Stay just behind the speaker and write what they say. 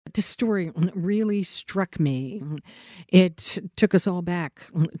This story really struck me. It took us all back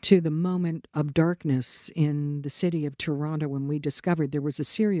to the moment of darkness in the city of Toronto when we discovered there was a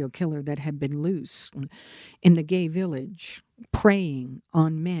serial killer that had been loose in the gay village, preying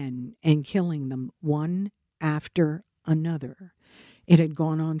on men and killing them one after another. It had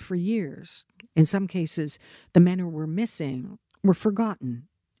gone on for years. In some cases, the men who were missing were forgotten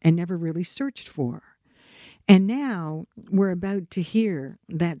and never really searched for. And now we're about to hear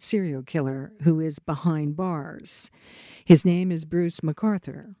that serial killer who is behind bars. His name is Bruce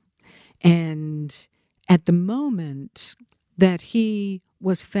McArthur. And at the moment that he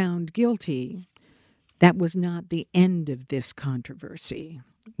was found guilty, that was not the end of this controversy.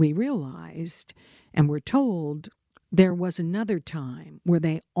 We realized and were told there was another time where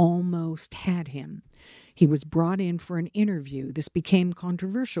they almost had him. He was brought in for an interview. This became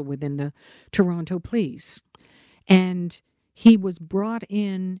controversial within the Toronto police. And he was brought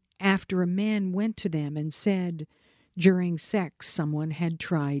in after a man went to them and said during sex someone had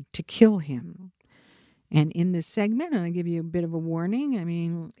tried to kill him. And in this segment, I'll give you a bit of a warning. I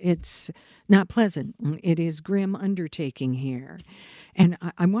mean, it's not pleasant. It is grim undertaking here. And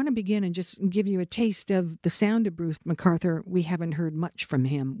I want to begin and just give you a taste of the sound of Bruce McArthur. We haven't heard much from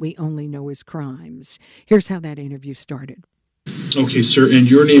him. We only know his crimes. Here's how that interview started. Okay, sir, and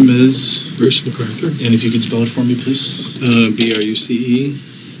your name is? Bruce McArthur. And if you could spell it for me, please. BRUCE, and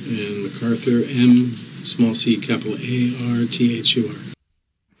McArthur, MCARTHUR.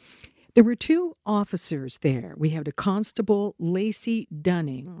 There were two officers there. We had a constable, Lacey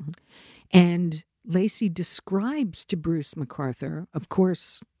Dunning, and Lacey describes to Bruce McArthur, of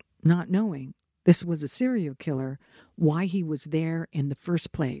course, not knowing this was a serial killer, why he was there in the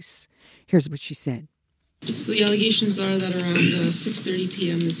first place. Here's what she said. So the allegations are that around 6:30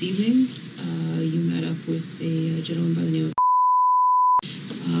 p.m. this evening, you met up with a gentleman by the name of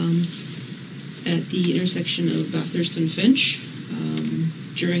at the intersection of Bathurst and Finch.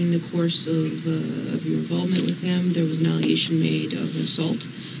 During the course of your involvement with him, there was an allegation made of assault,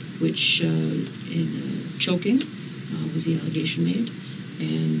 which in choking was the allegation made,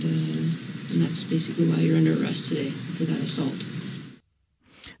 and that's basically why you're under arrest today for that assault.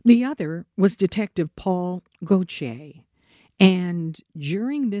 The other was Detective Paul Gauthier. And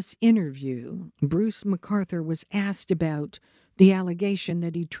during this interview, Bruce McArthur was asked about the allegation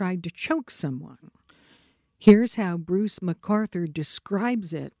that he tried to choke someone. Here's how Bruce McArthur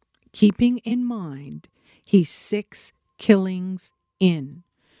describes it, keeping in mind he's 6 killings in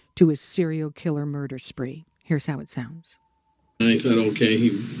to his serial killer murder spree. Here's how it sounds. I thought, okay, he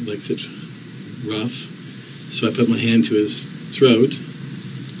likes it rough, so I put my hand to his throat.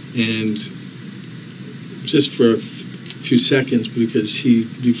 And just for a few seconds, because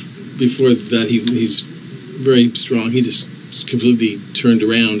before that he's very strong, he just completely turned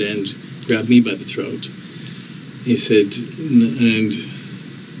around and grabbed me by the throat. He said,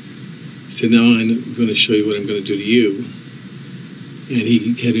 now I'm going to show you what I'm going to do to you. And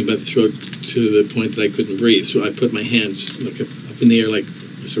he had me by the throat to the point that I couldn't breathe. So I put my hands up in the air like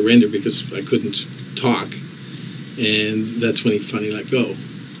surrender because I couldn't talk. And that's when he finally let go.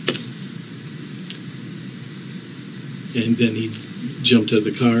 And then he jumped out of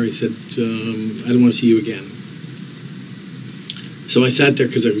the car. He said, I don't want to see you again. So I sat there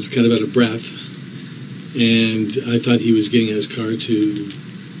because I was kind of out of breath. And I thought he was getting in his car to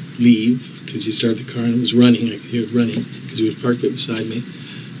leave because he started the car and was running. I could hear it running because he was parked right beside me.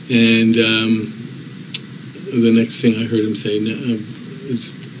 And the next thing I heard him say,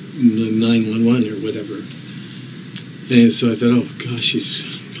 it's 911 or whatever. And so I thought, oh gosh, he's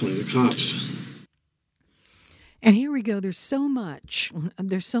calling the cops. And here we go. There's so much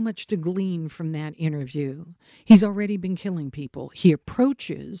to glean from that interview. He's already been killing people. He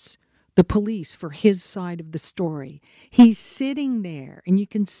approaches the police for his side of the story. He's sitting there, and you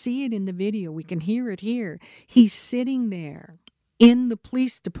can see it in the video. We can hear it here. He's sitting there in the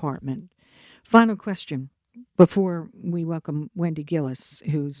police department. Final question before we welcome Wendy Gillis,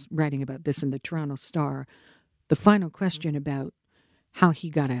 who's writing about this in the Toronto Star. The final question about how he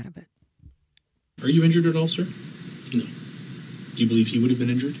got out of it. Are you injured at all, sir? No. Do you believe he would have been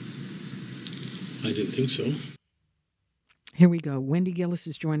injured? I didn't think so. Here we go. Wendy Gillis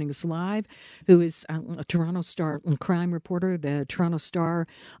is joining us live, who is a Toronto Star crime reporter, the Toronto Star,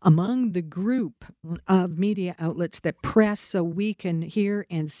 among the group of media outlets that press so we can hear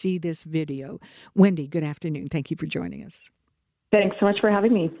and see this video. Wendy, good afternoon. Thank you for joining us. Thanks so much for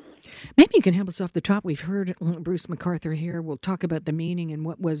having me. Maybe you can help us off the top. We've heard Bruce McArthur here. We'll talk about the meaning and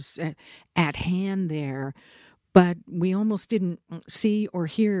what was at hand there. But we almost didn't see or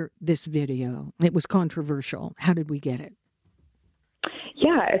hear this video. It was controversial. How did we get it?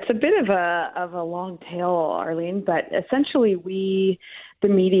 Yeah, it's a bit of a long tale, Arlene, but essentially the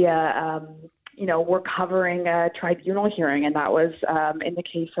media, were covering a tribunal hearing, and that was in the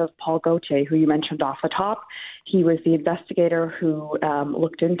case of Paul Gauthier, who you mentioned off the top. He was the investigator who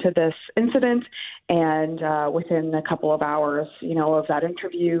looked into this incident, and within a couple of hours, of that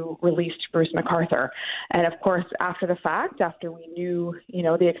interview, released Bruce McArthur. And of course, after the fact, after we knew,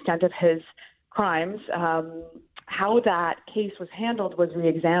 the extent of his crimes, how that case was handled was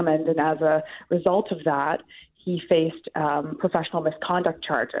reexamined, and as a result of that, he faced professional misconduct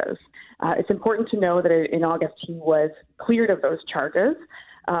charges. It's important to know that in August he was cleared of those charges,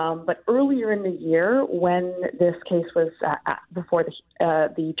 but earlier in the year, when this case was before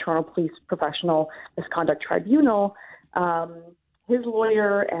the Toronto Police Professional Misconduct Tribunal, his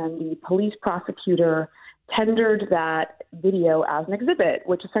lawyer and the police prosecutor tendered that video as an exhibit,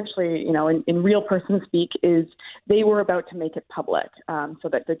 which essentially, in real person speak, is they were about to make it public, so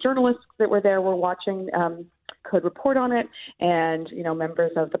that the journalists that were there were watching could report on it, and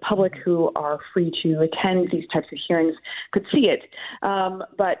members of the public who are free to attend these types of hearings could see it.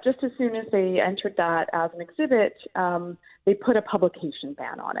 But just as soon as they entered that as an exhibit, they put a publication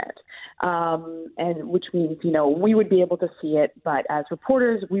ban on it, and which means we would be able to see it, but as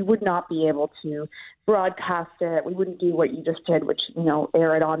reporters we would not be able to broadcast it. We wouldn't do what you just did, which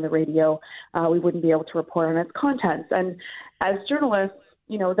air it on the radio. We wouldn't be able to report on its contents. And as journalists,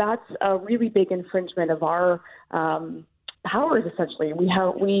 that's a really big infringement of our powers. Essentially, we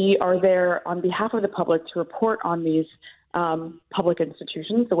are there on behalf of the public to report on these public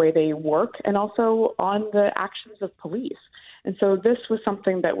institutions, the way they work, and also on the actions of police. And so this was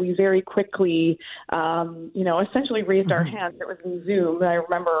something that we very quickly, essentially raised our hands. It was in Zoom. And I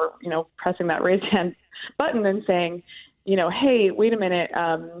remember, pressing that raise hand button and saying, hey, wait a minute.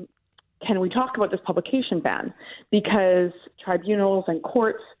 Can we talk about this publication ban? Because tribunals and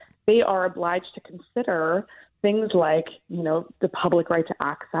courts, they are obliged to consider things like, the public right to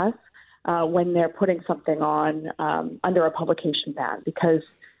access when they're putting something on under a publication ban. Because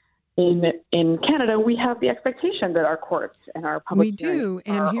in Canada, we have the expectation that our courts and our public we do,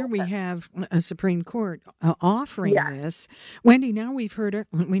 and here open. We have a Supreme Court offering this. Wendy, now we've heard it.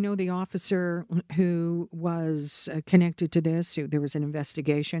 We know the officer who was connected to this. There was an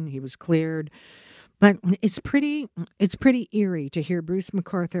investigation. He was cleared. But it's pretty eerie to hear Bruce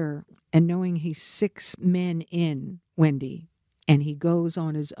McArthur and knowing he's 6 men in, Wendy, and he goes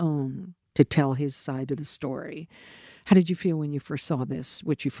on his own to tell his side of the story. How did you feel when you first saw this,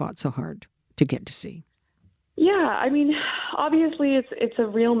 which you fought so hard to get to see? Yeah, I mean, obviously it's a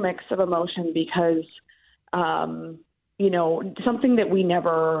real mix of emotion because, something that we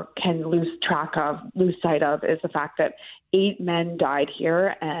never can lose sight of is the fact that 8 men died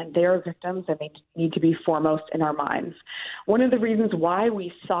here, and they are victims, and they need to be foremost in our minds. One of the reasons why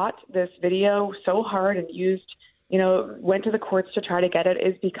we sought this video so hard and went to the courts to try to get it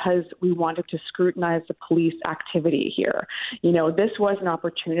is because we wanted to scrutinize the police activity here. This was an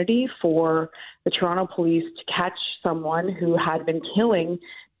opportunity for the Toronto police to catch someone who had been killing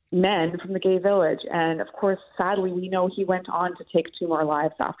men from the gay village. And of course, sadly, we know he went on to take 2 more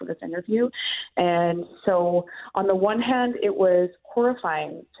lives after this interview. And so on the one hand, it was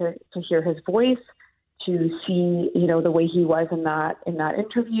horrifying to hear his voice, to see, the way he was in that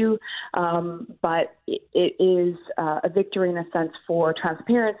interview. But it is a victory in a sense for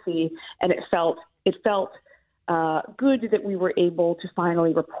transparency, and it felt good that we were able to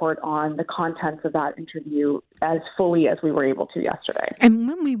finally report on the contents of that interview as fully as we were able to yesterday. And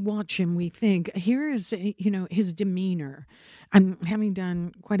when we watch him, we think, here's, his demeanor. I'm having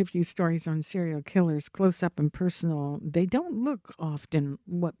done quite a few stories on serial killers, close up and personal. They don't look often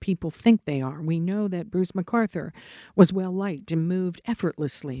what people think they are. We know that Bruce McArthur was well-liked and moved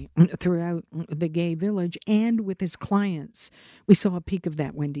effortlessly throughout the gay village and with his clients. We saw a peek of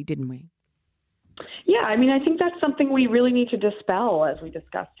that, Wendy, didn't we? Yeah, I mean, I think that's something we really need to dispel as we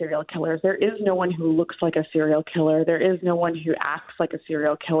discuss serial killers. There is no one who looks like a serial killer. There is no one who acts like a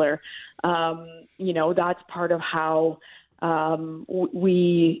serial killer. That's part of how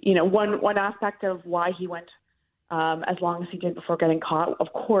one aspect of why he went as long as he did before getting caught,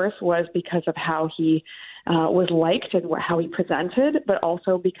 of course, was because of how he was liked and how he presented, but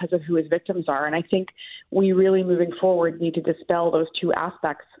also because of who his victims are. And I think we really, moving forward, need to dispel those 2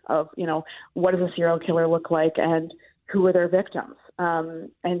 aspects of, what does a serial killer look like and who are their victims?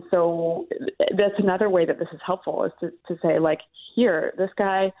 And so that's another way that this is helpful, is to say, like, here, this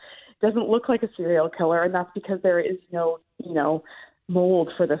guy doesn't look like a serial killer, and that's because there is no,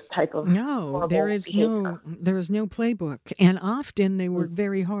 mold for this type of there is behavior. no playbook, and often they work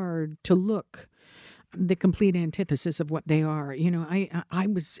very hard to look the complete antithesis of what they are. You know, I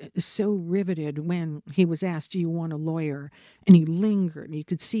was so riveted when he was asked, do you want a lawyer? And he lingered. You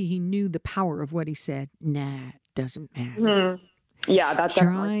could see he knew the power of what he said. Nah, doesn't matter. Mm-hmm. Yeah, that's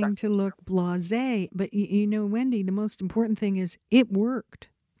trying to look blasé. But, you know, Wendy, the most important thing is it worked.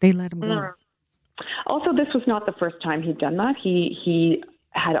 They let him go. Mm. Also, this was not the first time he'd done that. He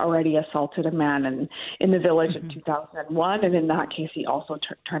had already assaulted a man in the village in 2001, and in that case, he also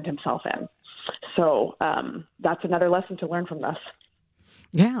turned himself in. So that's another lesson to learn from this.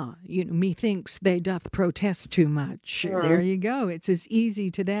 Yeah, you know, methinks they doth protest too much. Sure. There you go. It's as easy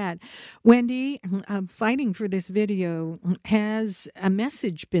to that. Wendy, fighting for this video, has a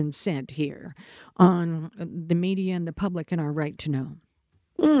message been sent here on the media and the public and our right to know?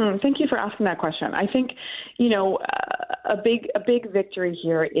 Thank you for asking that question. I think, you know, a big victory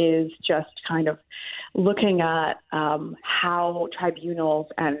here is just kind of looking at how tribunals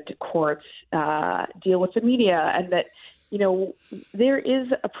and courts deal with the media, and that, you know, there is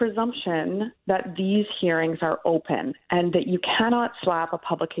a presumption that these hearings are open and that you cannot slap a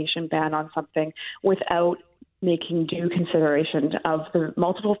publication ban on something without making due consideration of the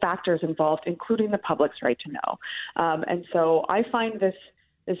multiple factors involved, including the public's right to know. And so I find this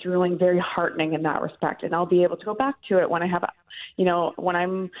ruling very heartening in that respect. And I'll be able to go back to it when I have, you know, when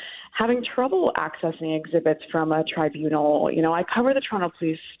I'm having trouble accessing exhibits from a tribunal. You know, I cover the Toronto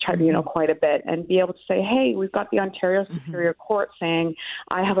Police Tribunal quite a bit, and be able to say, hey, we've got the Ontario Superior Court saying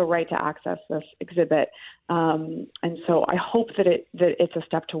I have a right to access this exhibit. And so I hope that it's a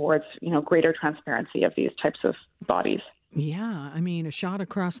step towards, you know, greater transparency of these types of bodies. Yeah, I mean, a shot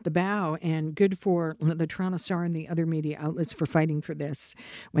across the bow, and good for the Toronto Star and the other media outlets for fighting for this.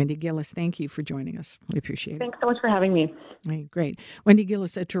 Wendy Gillis, thank you for joining us. We appreciate it. Thanks so much for having me. Hey, great. Wendy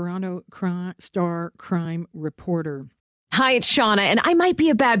Gillis, a Toronto Star crime reporter. Hi, it's Shauna, and I might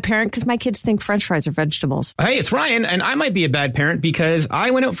be a bad parent because my kids think French fries are vegetables. Hey, it's Ryan, and I might be a bad parent because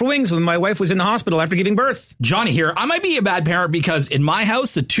I went out for wings when my wife was in the hospital after giving birth. Johnny here. I might be a bad parent because in my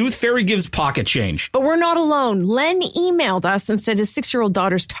house, the tooth fairy gives pocket change. But we're not alone. Len emailed us and said his 6-year-old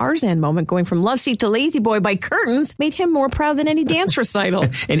daughter's Tarzan moment going from love seat to lazy boy by curtains made him more proud than any dance recital.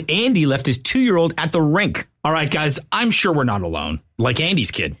 And Andy left his 2-year-old at the rink. All right, guys, I'm sure we're not alone. Like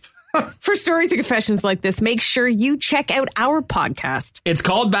Andy's kid. For stories and confessions like this, make sure you check out our podcast. It's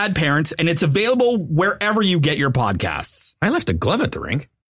called Bad Parents, and it's available wherever you get your podcasts. I left a glove at the rink.